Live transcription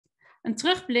Een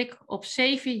terugblik op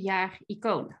 7 jaar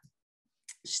IKONE.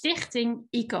 Stichting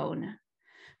IKONE.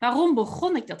 Waarom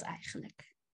begon ik dat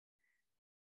eigenlijk?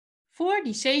 Voor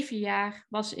die 7 jaar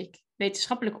was ik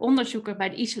wetenschappelijk onderzoeker bij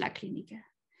de Isla-klinieken.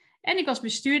 En ik was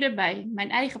bestuurder bij mijn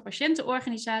eigen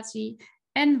patiëntenorganisatie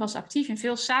en was actief in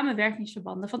veel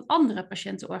samenwerkingsverbanden van andere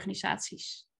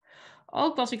patiëntenorganisaties.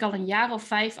 Ook was ik al een jaar of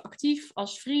 5 actief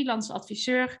als freelance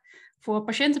adviseur voor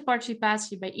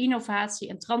patiëntenparticipatie bij innovatie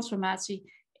en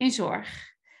transformatie in zorg.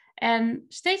 En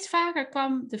steeds vaker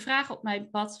kwam de vraag op mijn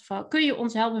pad van, kun je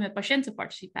ons helpen met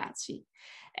patiëntenparticipatie?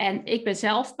 En ik ben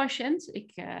zelf patiënt.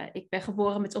 Ik ben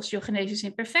geboren met osteogenesis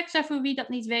imperfecta, voor wie dat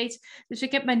niet weet. Dus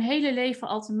ik heb mijn hele leven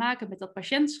al te maken met dat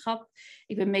patiëntschap.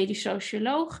 Ik ben medisch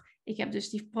socioloog. Ik heb dus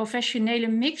die professionele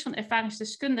mix van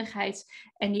ervaringsdeskundigheid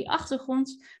en die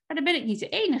achtergrond. Maar daar ben ik niet de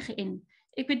enige in.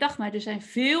 Ik bedacht mij, er zijn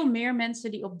veel meer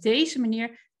mensen die op deze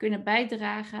manier kunnen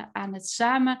bijdragen aan het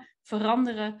samen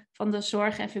veranderen van de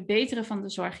zorg en verbeteren van de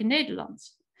zorg in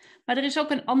Nederland. Maar er is ook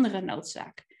een andere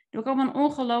noodzaak. Er kwam een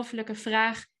ongelofelijke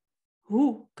vraag: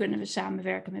 hoe kunnen we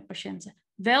samenwerken met patiënten?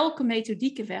 Welke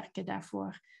methodieken werken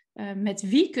daarvoor? Met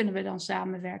wie kunnen we dan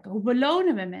samenwerken? Hoe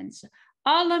belonen we mensen?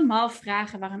 Allemaal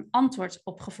vragen waar een antwoord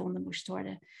op gevonden moest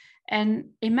worden.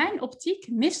 En in mijn optiek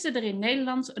miste er in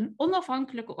Nederland een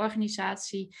onafhankelijke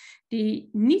organisatie die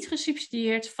niet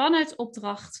gesubsidieerd vanuit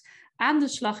opdracht aan de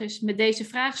slag is met deze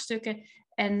vraagstukken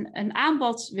en een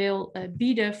aanbod wil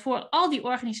bieden voor al die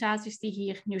organisaties die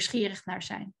hier nieuwsgierig naar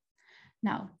zijn.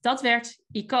 Nou, dat werd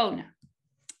IKONE.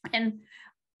 En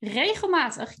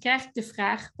regelmatig krijg ik de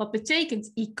vraag, wat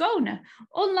betekent IKONE?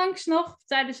 Onlangs nog,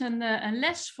 tijdens een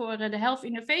les voor de Health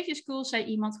Innovation School, zei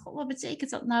iemand, goh, wat betekent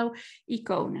dat nou,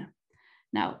 IKONE?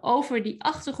 Nou, over die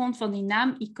achtergrond van die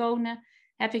naam IKONE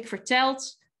heb ik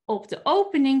verteld op de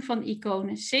opening van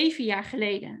IKONE 7 jaar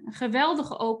geleden. Een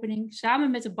geweldige opening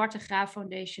samen met de Bart de Graaf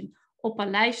Foundation op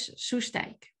Paleis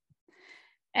Soestdijk.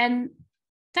 En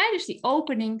tijdens die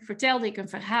opening vertelde ik een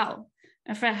verhaal.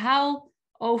 Een verhaal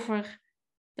over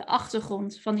de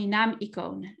achtergrond van die naam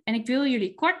IKONE. En ik wil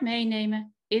jullie kort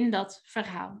meenemen in dat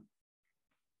verhaal.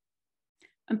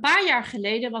 Een paar jaar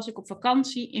geleden was ik op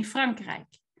vakantie in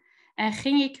Frankrijk. En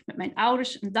ging ik met mijn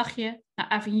ouders een dagje naar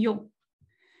Avignon.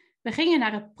 We gingen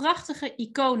naar het prachtige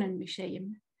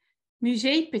Ikonenmuseum.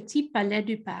 Musée Petit Palais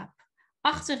du Pape.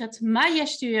 Achter het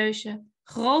majestueuze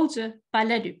grote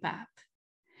Palais du Pape.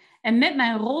 En met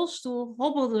mijn rolstoel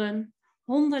hobbelden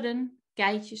honderden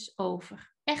keitjes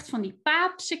over. Echt van die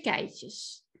paapse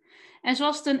keitjes. En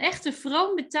zoals het een echte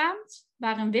vroom betaamt,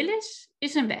 waar een wil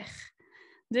is een weg.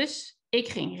 Dus ik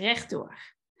ging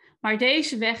rechtdoor. Maar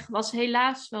deze weg was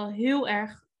helaas wel heel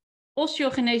erg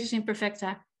osteogenesis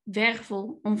imperfecta,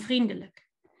 wervel onvriendelijk.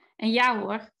 En ja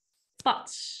hoor,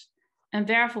 pats, een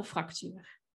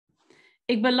wervelfractuur.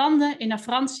 Ik belandde in een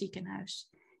Frans ziekenhuis,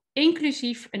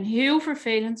 inclusief een heel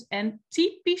vervelend en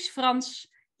typisch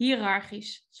Frans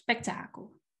hiërarchisch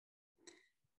spektakel.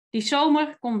 Die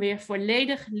zomer kon weer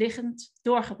volledig liggend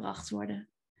doorgebracht worden.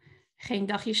 Geen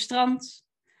dagje strand,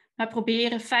 maar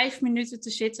proberen 5 minuten te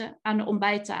zitten aan de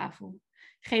ontbijttafel.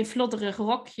 Geen flodderig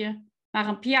rokje, maar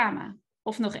een pyjama,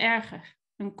 of nog erger,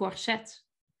 een corset.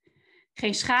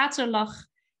 Geen schaterlach,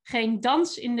 geen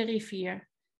dans in de rivier,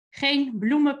 geen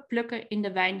bloemen plukken in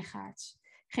de wijngaard,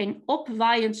 geen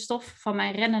opwaaiend stof van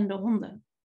mijn rennende honden.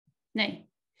 Nee,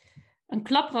 een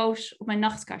klaproos op mijn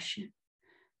nachtkastje,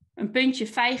 een puntje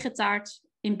vijgentaart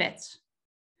in bed,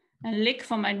 een lik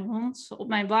van mijn hond op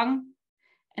mijn wang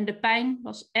en de pijn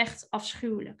was echt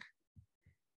afschuwelijk.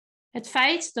 Het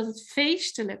feit dat het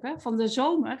feestelijke van de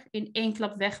zomer in één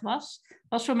klap weg was,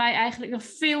 was voor mij eigenlijk nog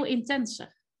veel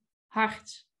intenser.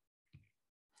 Hard.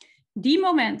 Die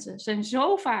momenten zijn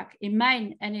zo vaak in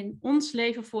mijn en in ons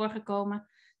leven voorgekomen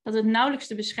dat het nauwelijks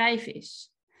te beschrijven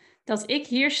is. Dat ik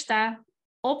hier sta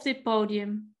op dit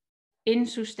podium in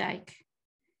Soestdijk.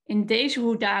 In deze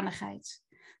hoedanigheid.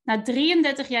 Na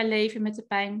 33 jaar leven met de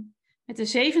pijn, met de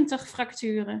 70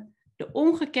 fracturen, de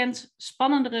ongekend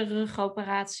spannendere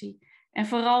rugoperatie en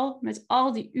vooral met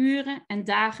al die uren en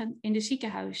dagen in de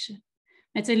ziekenhuizen.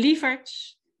 Met de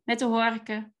lieverds, met de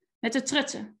horken, met de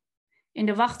trutten. In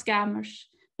de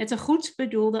wachtkamers, met de goed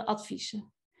bedoelde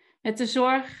adviezen. Met de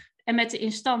zorg en met de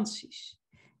instanties.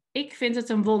 Ik vind het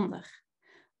een wonder.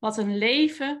 Wat een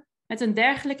leven met een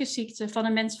dergelijke ziekte van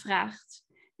een mens vraagt.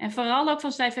 En vooral ook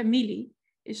van zijn familie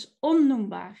is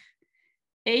onnoembaar.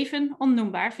 Even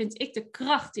onnoembaar vind ik de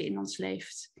kracht die in ons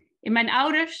leeft. In mijn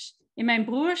ouders, in mijn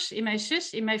broers, in mijn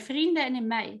zus, in mijn vrienden en in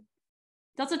mij.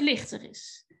 Dat het lichter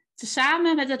is.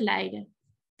 Tezamen met het lijden.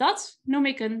 Dat noem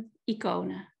ik een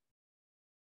IKONE.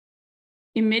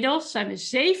 Inmiddels zijn we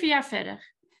 7 jaar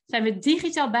verder. Zijn we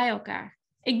digitaal bij elkaar.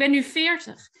 Ik ben nu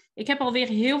 40. Ik heb alweer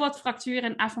heel wat fracturen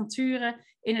en avonturen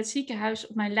in het ziekenhuis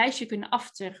op mijn lijstje kunnen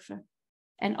afturven.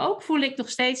 En ook voel ik nog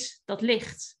steeds dat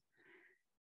licht.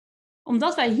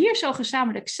 Omdat wij hier zo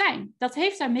gezamenlijk zijn, dat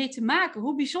heeft daarmee te maken.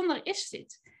 Hoe bijzonder is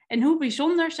dit? En hoe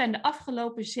bijzonder zijn de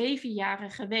afgelopen 7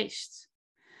 jaren geweest?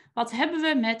 Wat hebben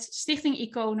we met Stichting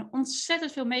IKONE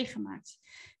ontzettend veel meegemaakt.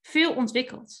 Veel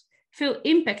ontwikkeld. Veel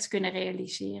impact kunnen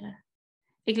realiseren.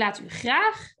 Ik laat u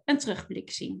graag een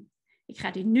terugblik zien. Ik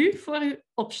ga die nu voor u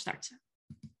opstarten.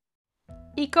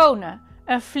 IKONE,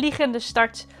 een vliegende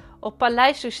start op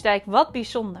Paleis Soestdijk. Wat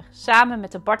bijzonder. Samen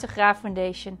met de Bart de Graaf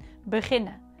Foundation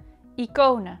beginnen.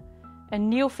 IKONE, een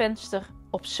nieuw venster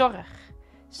op zorg.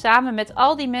 Samen met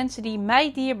al die mensen die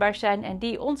mij dierbaar zijn en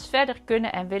die ons verder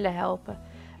kunnen en willen helpen.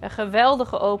 Een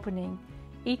geweldige opening.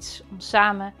 Iets om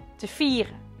samen te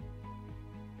vieren.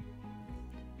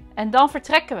 En dan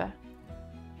vertrekken we.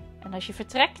 En als je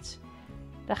vertrekt,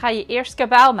 dan ga je eerst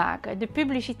kabaal maken. De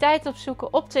publiciteit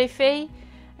opzoeken op tv,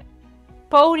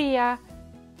 podia.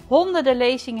 Honderden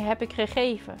lezingen heb ik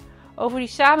gegeven. Over die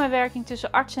samenwerking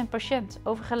tussen arts en patiënt.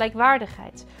 Over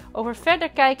gelijkwaardigheid. Over verder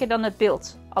kijken dan het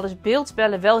beeld. Al is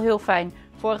beeldbellen wel heel fijn.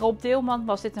 Voor Rob Deelman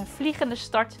was dit een vliegende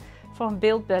start van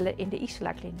beeldbellen in de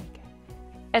Isla-klinieken.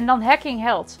 En dan Hacking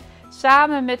Health.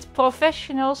 Samen met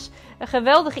professionals een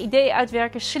geweldig idee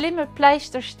uitwerken. Slimme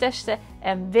pleisters testen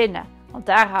en winnen. Want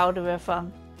daar houden we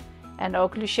van. En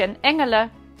ook Lucien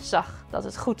Engelen zag dat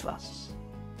het goed was.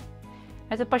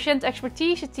 Met het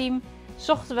patiëntexpertise team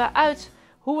zochten we uit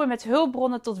hoe we met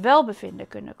hulpbronnen tot welbevinden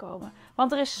kunnen komen.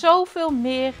 Want er is zoveel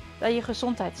meer dan je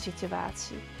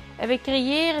gezondheidssituatie. En we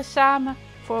creëren samen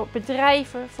voor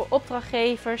bedrijven, voor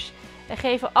opdrachtgevers en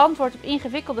geven antwoord op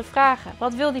ingewikkelde vragen.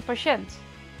 Wat wil die patiënt?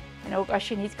 En ook als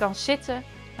je niet kan zitten,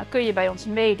 dan kun je bij ons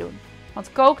meedoen.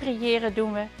 Want co-creëren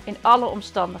doen we in alle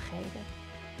omstandigheden.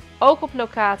 Ook op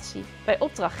locatie, bij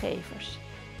opdrachtgevers.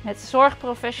 Met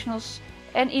zorgprofessionals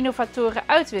en innovatoren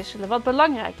uitwisselen, wat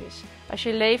belangrijk is als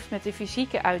je leeft met de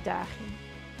fysieke uitdaging.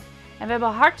 En we hebben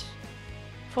hart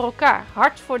voor elkaar,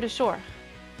 hart voor de zorg,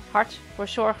 hart voor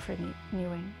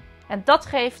zorgvernieuwing. En dat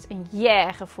geeft een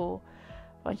yeah-gevoel,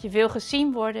 want je wil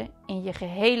gezien worden in je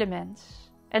gehele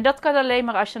mens. En dat kan alleen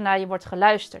maar als er naar je wordt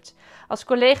geluisterd, als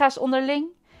collega's onderling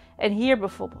en hier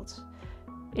bijvoorbeeld.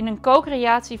 In een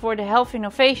co-creatie voor de Health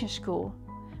Innovation School.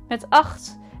 Met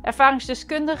 8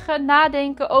 ervaringsdeskundigen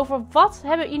nadenken over wat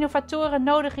hebben innovatoren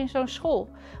nodig in zo'n school.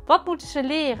 Wat moeten ze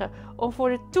leren om voor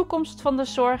de toekomst van de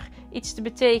zorg iets te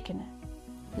betekenen.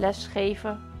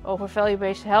 Lesgeven over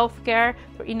value-based healthcare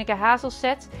door Ineke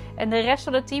Hazelzet en de rest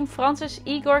van het team Francis,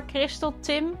 Igor, Christel,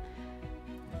 Tim.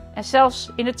 En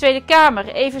zelfs in de Tweede Kamer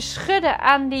even schudden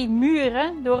aan die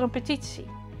muren door een petitie.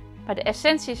 Maar de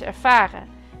essentie is ervaren.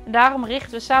 En daarom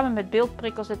richten we samen met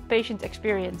Beeldprikkels het Patient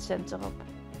Experience Center op.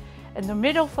 En door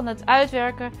middel van het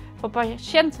uitwerken van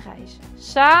patiëntreizen,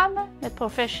 samen met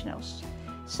professionals,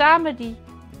 samen die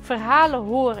verhalen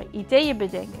horen, ideeën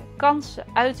bedenken, kansen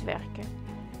uitwerken,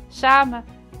 samen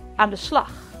aan de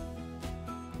slag.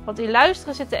 Want in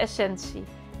luisteren zit de essentie,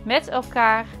 met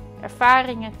elkaar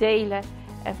ervaringen delen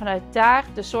en vanuit daar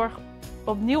de zorg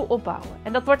opnieuw opbouwen.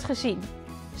 En dat wordt gezien,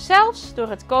 zelfs door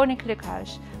het Koninklijk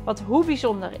Huis. Want hoe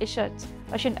bijzonder is het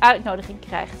als je een uitnodiging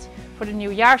krijgt voor de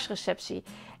nieuwjaarsreceptie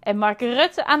en Mark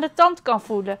Rutte aan de tand kan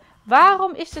voelen.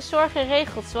 Waarom is de zorg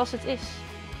geregeld zoals het is?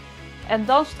 En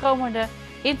dan stromen de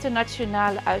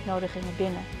internationale uitnodigingen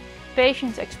binnen.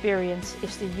 Patient experience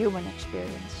is the human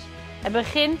experience. Het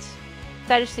begint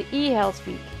tijdens de e-Health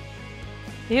Week.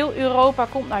 Heel Europa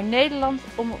komt naar Nederland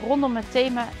om rondom het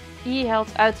thema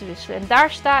e-Health uit te wisselen. En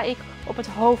daar sta ik op het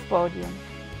hoofdpodium.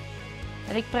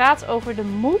 En ik praat over de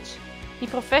moed die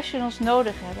professionals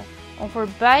nodig hebben om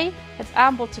voorbij het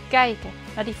aanbod te kijken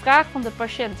naar die vraag van de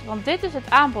patiënt. Want dit is het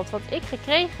aanbod wat ik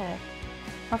gekregen heb.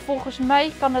 Maar volgens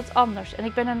mij kan het anders. En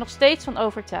ik ben er nog steeds van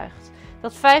overtuigd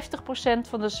dat 50%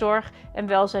 van de zorg en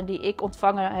welzijn die ik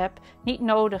ontvangen heb niet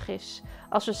nodig is.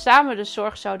 Als we samen de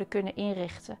zorg zouden kunnen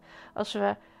inrichten. Als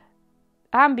we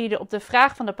aanbieden op de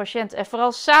vraag van de patiënt en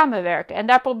vooral samenwerken. En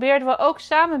daar probeerden we ook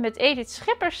samen met Edith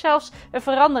Schippers zelfs een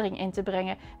verandering in te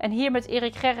brengen. En hier met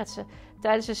Erik Gerritsen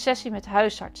tijdens een sessie met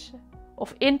huisartsen.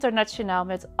 Of internationaal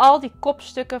met al die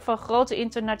kopstukken van grote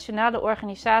internationale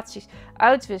organisaties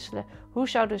uitwisselen. Hoe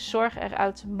zou de zorg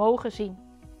eruit mogen zien?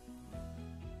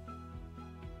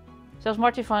 Zelfs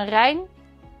Martin van Rijn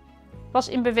was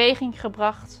in beweging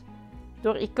gebracht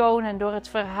door IKONE en door het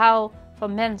verhaal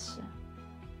van mensen.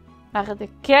 Maar de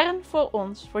kern voor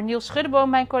ons, voor Niels Schuddeboom,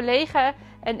 mijn collega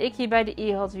en ik hier bij de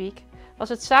e-Health Week, was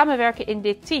het samenwerken in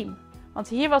dit team. Want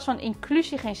hier was van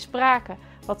inclusie geen sprake.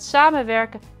 Wat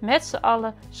samenwerken met z'n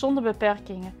allen zonder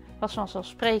beperkingen was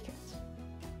vanzelfsprekend.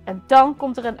 En dan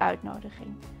komt er een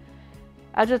uitnodiging.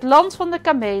 Uit het land van de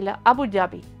kamelen, Abu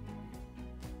Dhabi.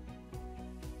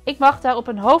 Ik mag daar op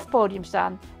een hoofdpodium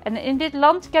staan. En in dit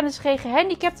land kennen ze geen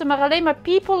gehandicapten, maar alleen maar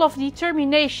people of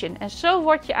determination. En zo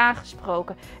word je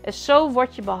aangesproken. En zo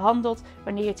word je behandeld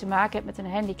wanneer je te maken hebt met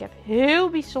een handicap. Heel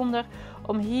bijzonder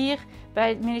om hier bij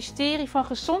het ministerie van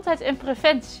Gezondheid en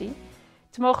Preventie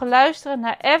te mogen luisteren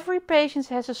naar Every patient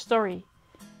has a story,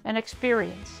 an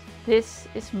experience. This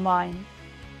is mine.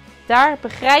 Daar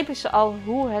begrijpen ze al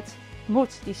hoe het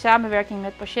moet, die samenwerking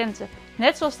met patiënten.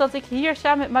 Net zoals dat ik hier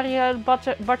samen met Maria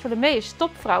Bartholomeus,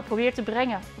 topvrouw, probeer te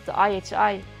brengen op de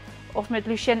IHI. Of met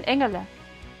Lucien Engelen,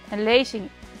 een lezing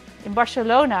in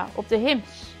Barcelona op de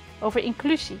HIMSS. Over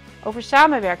inclusie, over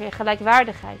samenwerking en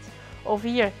gelijkwaardigheid. Of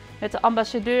hier met de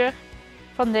ambassadeur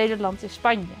van Nederland in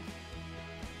Spanje.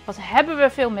 Wat hebben we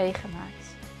veel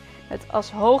meegemaakt. Met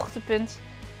als hoogtepunt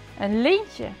een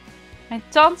lintje. Mijn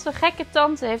tante, gekke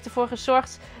tante, heeft ervoor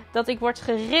gezorgd dat ik word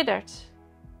geridderd.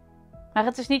 Maar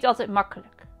het is niet altijd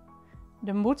makkelijk.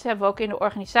 De moed hebben we ook in de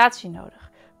organisatie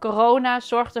nodig. Corona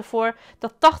zorgt ervoor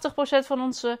dat 80% van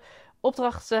onze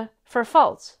opdrachten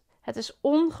vervalt. Het is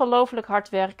ongelooflijk hard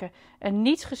werken. Een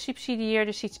niet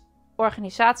gesubsidieerde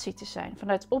organisatie te zijn.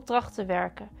 Vanuit opdrachten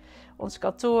werken. Ons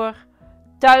kantoor,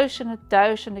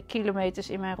 duizenden kilometers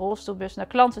in mijn rolstoelbus naar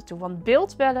klanten toe. Want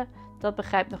beeldbellen, dat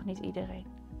begrijpt nog niet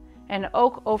iedereen. En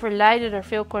ook overlijden er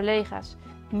veel collega's.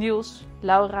 Niels,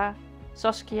 Laura,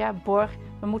 Saskia, Borg.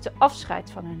 We moeten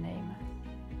afscheid van hen nemen.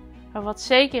 Maar wat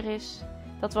zeker is,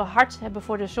 dat we hart hebben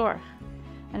voor de zorg.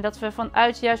 En dat we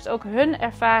vanuit juist ook hun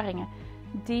ervaringen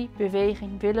die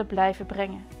beweging willen blijven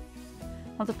brengen.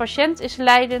 Want de patiënt is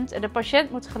lijdend en de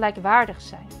patiënt moet gelijkwaardig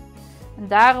zijn. En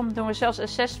daarom doen we zelfs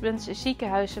assessments in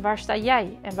ziekenhuizen. Waar sta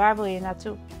jij en waar wil je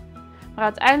naartoe? Maar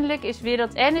uiteindelijk is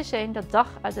Wereld N.a.v, dat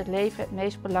dag uit het leven, het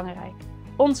meest belangrijk.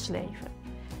 Ons leven.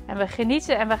 En we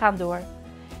genieten en we gaan door.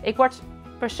 Ik word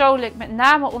persoonlijk met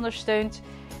name ondersteund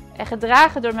en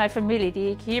gedragen door mijn familie,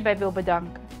 die ik hierbij wil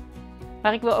bedanken.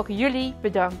 Maar ik wil ook jullie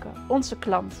bedanken, onze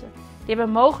klanten. Die hebben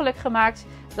mogelijk gemaakt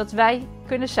dat wij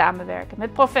kunnen samenwerken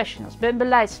met professionals, met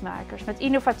beleidsmakers, met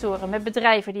innovatoren, met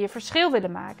bedrijven die een verschil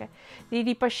willen maken.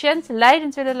 Die patiënt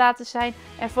leidend willen laten zijn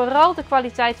en vooral de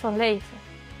kwaliteit van leven.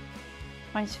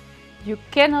 Want you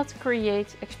cannot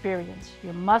create experience,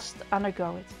 you must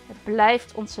undergo it. Het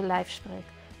blijft onze lijfspreuk,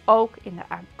 ook in de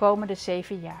aankomende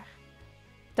 7 jaar.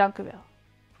 Dank u wel.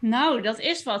 Nou, dat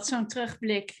is wat, zo'n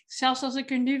terugblik. Zelfs als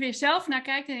ik er nu weer zelf naar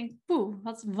kijk, dan denk ik, poeh,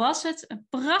 wat was het een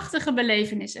prachtige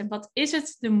belevenis. En wat is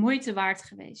het de moeite waard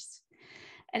geweest.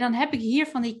 En dan heb ik hier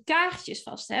van die kaartjes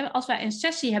vast. Hè. Als wij een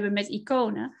sessie hebben met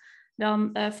IKONE, dan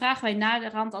vragen wij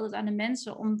naderhand altijd aan de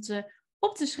mensen om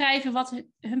op te schrijven wat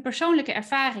hun persoonlijke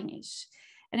ervaring is.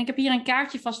 En ik heb hier een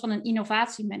kaartje vast van een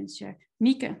innovatiemanager,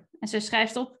 Mieke. En zij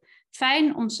schrijft op,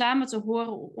 fijn om samen te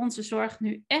horen hoe onze zorg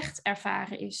nu echt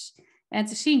ervaren is. En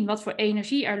te zien wat voor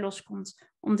energie er loskomt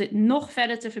om dit nog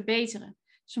verder te verbeteren.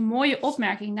 Dat is een mooie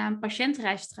opmerking na een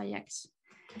patiëntreistraject.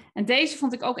 En deze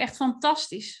vond ik ook echt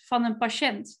fantastisch van een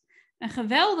patiënt. Een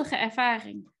geweldige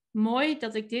ervaring. Mooi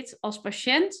dat ik dit als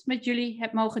patiënt met jullie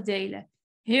heb mogen delen.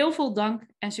 Heel veel dank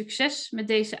en succes met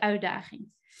deze uitdaging.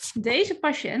 Deze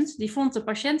patiënt die vond het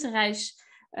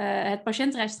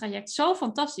patiëntreistraject zo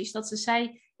fantastisch dat ze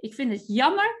zei, ik vind het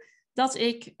jammer dat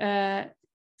ik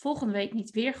volgende week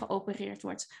niet weer geopereerd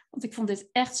word. Want ik vond dit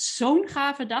echt zo'n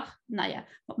gave dag. Nou ja,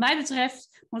 wat mij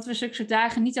betreft moeten we zulke soort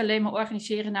dagen niet alleen maar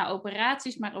organiseren na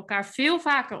operaties, maar elkaar veel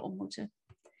vaker ontmoeten.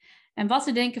 En wat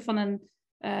te denken van een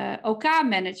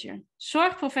OK-manager.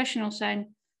 Zorgprofessionals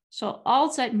zijn, zal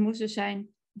altijd moeten zijn,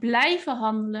 blijven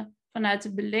handelen vanuit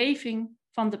de beleving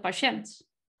van de patiënt.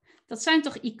 Dat zijn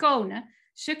toch iconen,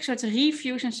 zulke soort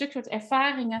reviews en zulke soort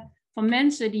ervaringen van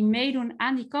mensen die meedoen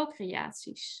aan die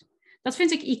co-creaties. Dat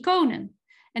vind ik iconen.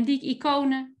 En die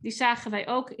iconen, die zagen wij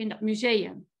ook in dat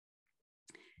museum.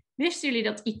 Wisten jullie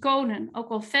dat iconen ook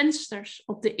wel vensters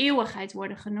op de eeuwigheid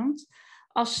worden genoemd?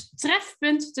 Als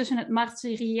trefpunt tussen het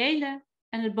materiële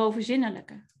en het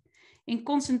bovenzinnelijke. In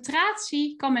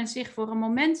concentratie kan men zich voor een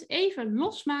moment even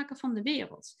losmaken van de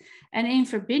wereld. En in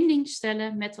verbinding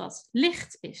stellen met wat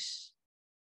licht is.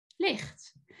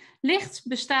 Licht. Licht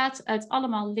bestaat uit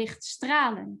allemaal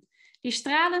lichtstralen. Die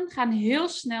stralen gaan heel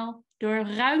snel door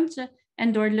ruimte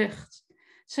en door lucht.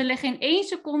 Ze leggen in 1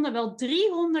 seconde wel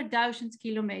 300.000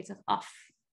 kilometer af.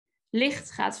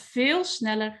 Licht gaat veel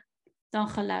sneller dan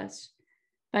geluid.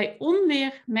 Bij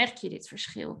onweer merk je dit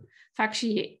verschil. Vaak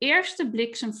zie je eerst de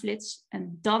bliksemflits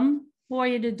en dan hoor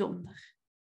je de donder.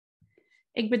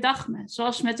 Ik bedacht me,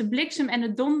 zoals met de bliksem en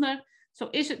de donder, zo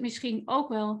is het misschien ook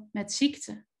wel met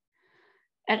ziekte.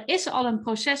 Er is al een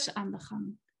proces aan de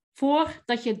gang.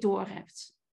 voordat je het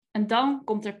doorhebt. En dan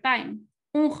komt er pijn,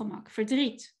 ongemak,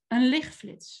 verdriet, een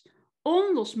lichtflits,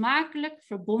 onlosmakelijk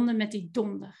verbonden met die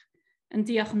donder, een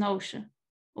diagnose,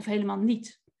 of helemaal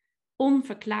niet,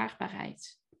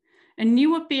 onverklaarbaarheid. Een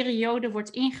nieuwe periode wordt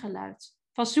ingeluid,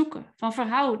 van zoeken, van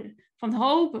verhouden, van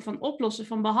hopen, van oplossen,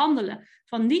 van behandelen,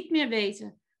 van niet meer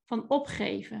weten, van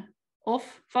opgeven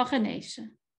of van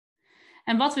genezen.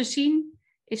 En wat we zien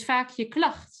is vaak je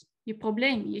klacht, je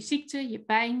probleem, je ziekte, je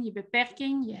pijn, je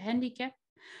beperking, je handicap.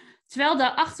 Terwijl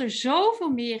daarachter zoveel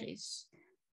meer is.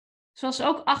 Zoals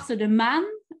ook achter de maan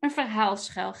een verhaal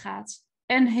schuilgaat.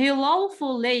 Een heelal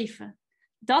vol leven.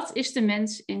 Dat is de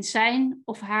mens in zijn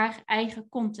of haar eigen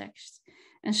context.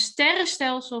 Een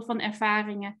sterrenstelsel van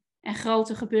ervaringen en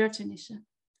grote gebeurtenissen.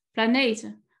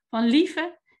 Planeten van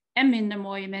lieve en minder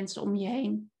mooie mensen om je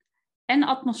heen. En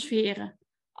atmosferen.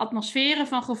 Atmosferen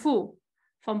van gevoel,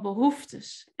 van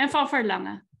behoeftes en van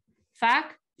verlangen.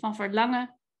 Vaak van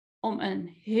verlangen om een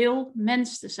heel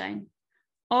mens te zijn.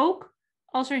 Ook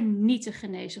als er niet te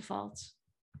genezen valt.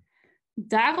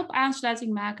 Daarop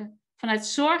aansluiting maken vanuit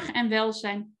zorg en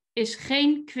welzijn is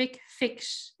geen quick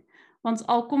fix. Want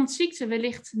al komt ziekte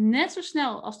wellicht net zo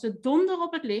snel als de donder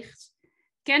op het licht,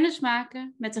 kennis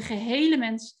maken met de gehele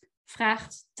mens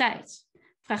vraagt tijd,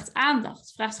 vraagt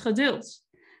aandacht, vraagt geduld.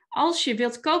 Als je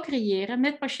wilt co-creëren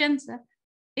met patiënten,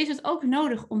 is het ook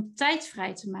nodig om tijd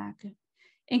vrij te maken.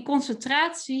 In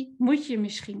concentratie moet je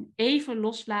misschien even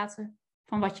loslaten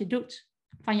van wat je doet.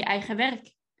 Van je eigen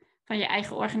werk, van je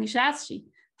eigen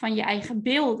organisatie, van je eigen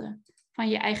beelden, van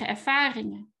je eigen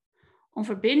ervaringen. Om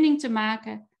verbinding te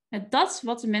maken met dat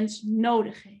wat de mens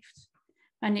nodig heeft.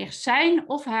 Wanneer zijn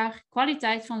of haar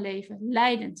kwaliteit van leven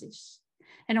leidend is.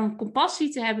 En om compassie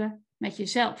te hebben met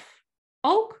jezelf.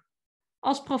 Ook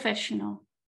als professional.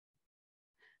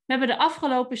 We hebben de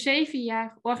afgelopen 7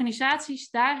 jaar organisaties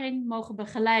daarin mogen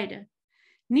begeleiden.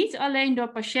 Niet alleen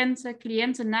door patiënten,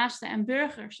 cliënten, naasten en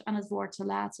burgers aan het woord te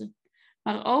laten,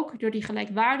 maar ook door die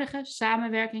gelijkwaardige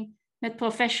samenwerking met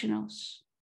professionals.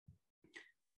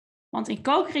 Want in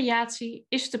co-creatie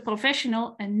is de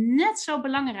professional een net zo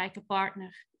belangrijke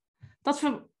partner. Dat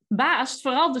verbaast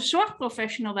vooral de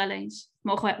zorgprofessional wel eens.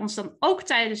 Mogen wij ons dan ook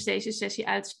tijdens deze sessie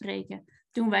uitspreken?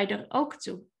 Doen wij er ook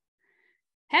toe?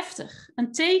 Heftig,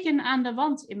 een teken aan de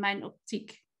wand in mijn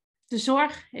optiek. De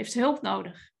zorg heeft hulp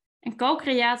nodig. En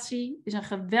co-creatie is een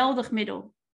geweldig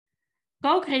middel.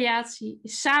 Co-creatie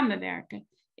is samenwerken,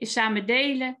 is samen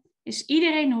delen, is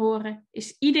iedereen horen,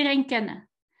 is iedereen kennen.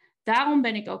 Daarom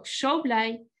ben ik ook zo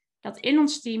blij dat in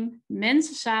ons team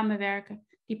mensen samenwerken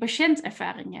die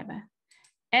patiëntervaring hebben.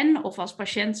 En of als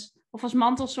patiënt of als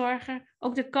mantelzorger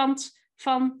ook de kant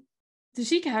van de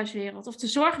ziekenhuiswereld of de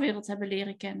zorgwereld hebben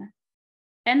leren kennen.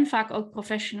 En vaak ook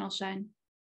professionals zijn.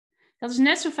 Dat is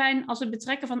net zo fijn als het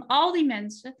betrekken van al die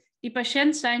mensen die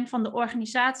patiënt zijn van de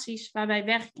organisaties waar wij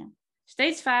werken.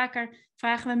 Steeds vaker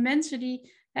vragen we mensen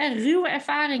die ruwe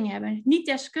ervaringen hebben, niet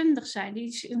deskundig zijn,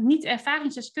 die zich niet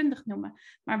ervaringsdeskundig noemen,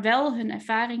 maar wel hun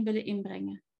ervaring willen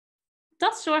inbrengen.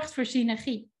 Dat zorgt voor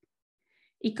synergie.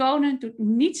 IKONE doet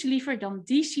niets liever dan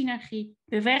die synergie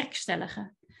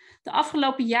bewerkstelligen. De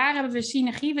afgelopen jaren hebben we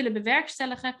synergie willen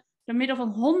bewerkstelligen door middel van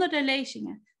honderden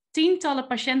lezingen, tientallen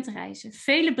patiëntenreizen,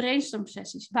 vele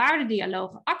brainstormsessies,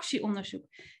 waardedialogen, actieonderzoek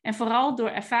en vooral door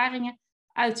ervaringen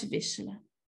uit te wisselen.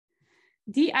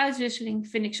 Die uitwisseling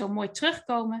vind ik zo mooi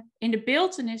terugkomen in de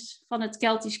beeltenis van het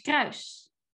Keltisch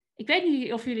kruis. Ik weet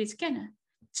niet of jullie het kennen.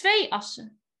 2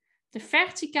 assen. De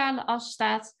verticale as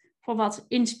staat voor wat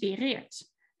inspireert.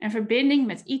 Een verbinding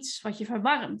met iets wat je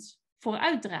verwarmt,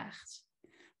 vooruitdraagt.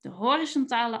 De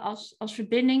horizontale as als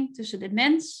verbinding tussen de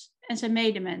mens en zijn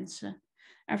medemensen.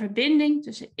 Een verbinding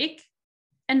tussen ik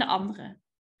en de anderen.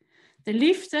 De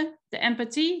liefde, de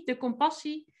empathie, de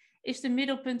compassie is de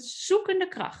middelpunt zoekende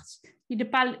kracht die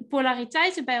de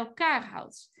polariteiten bij elkaar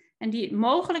houdt en die het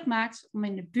mogelijk maakt om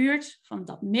in de buurt van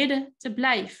dat midden te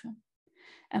blijven.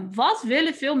 En wat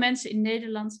willen veel mensen in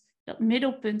Nederland dat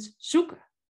middelpunt zoeken?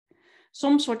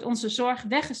 Soms wordt onze zorg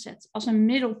weggezet als een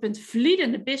middelpunt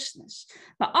vliedende business,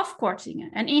 waar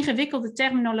afkortingen en ingewikkelde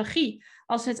terminologie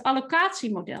als het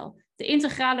allocatiemodel, de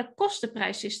integrale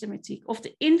kostenprijssystematiek of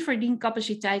de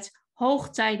inverdiencapaciteit hoog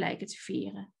tij lijken te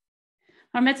vieren.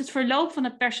 Maar met het verloop van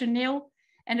het personeel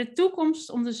en de toekomst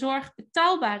om de zorg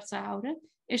betaalbaar te houden,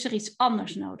 is er iets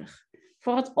anders nodig.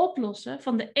 Voor het oplossen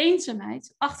van de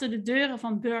eenzaamheid achter de deuren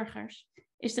van burgers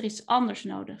is er iets anders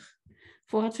nodig.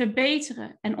 Voor het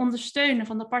verbeteren en ondersteunen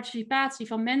van de participatie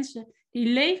van mensen die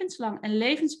levenslang en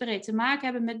levensbreed te maken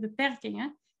hebben met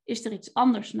beperkingen, is er iets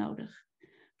anders nodig.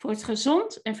 Voor het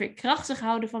gezond en veerkrachtig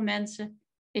houden van mensen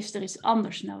is er iets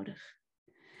anders nodig.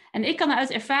 En ik kan uit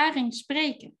ervaring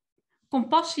spreken.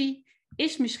 Compassie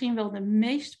is misschien wel de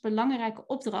meest belangrijke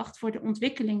opdracht voor de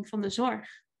ontwikkeling van de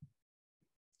zorg.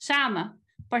 Samen,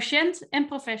 patiënt en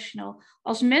professional,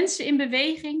 als mensen in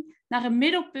beweging naar een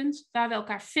middelpunt waar we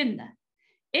elkaar vinden.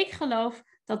 Ik geloof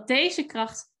dat deze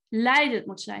kracht leidend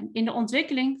moet zijn in de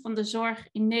ontwikkeling van de zorg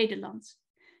in Nederland.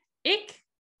 Ik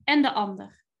en de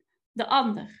ander. De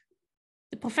ander,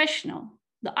 de professional,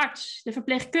 de arts, de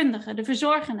verpleegkundige, de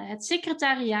verzorgende, het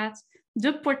secretariaat,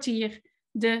 de portier,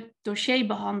 de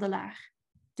dossierbehandelaar,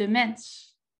 de mens.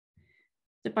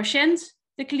 De patiënt,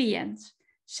 de cliënt,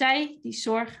 zij die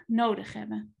zorg nodig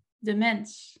hebben, de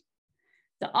mens.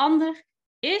 De ander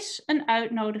is een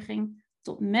uitnodiging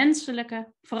tot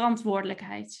menselijke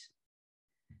verantwoordelijkheid.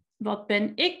 Wat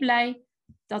ben ik blij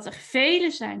dat er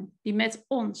velen zijn die met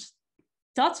ons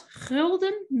dat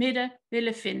gulden midden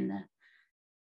willen vinden.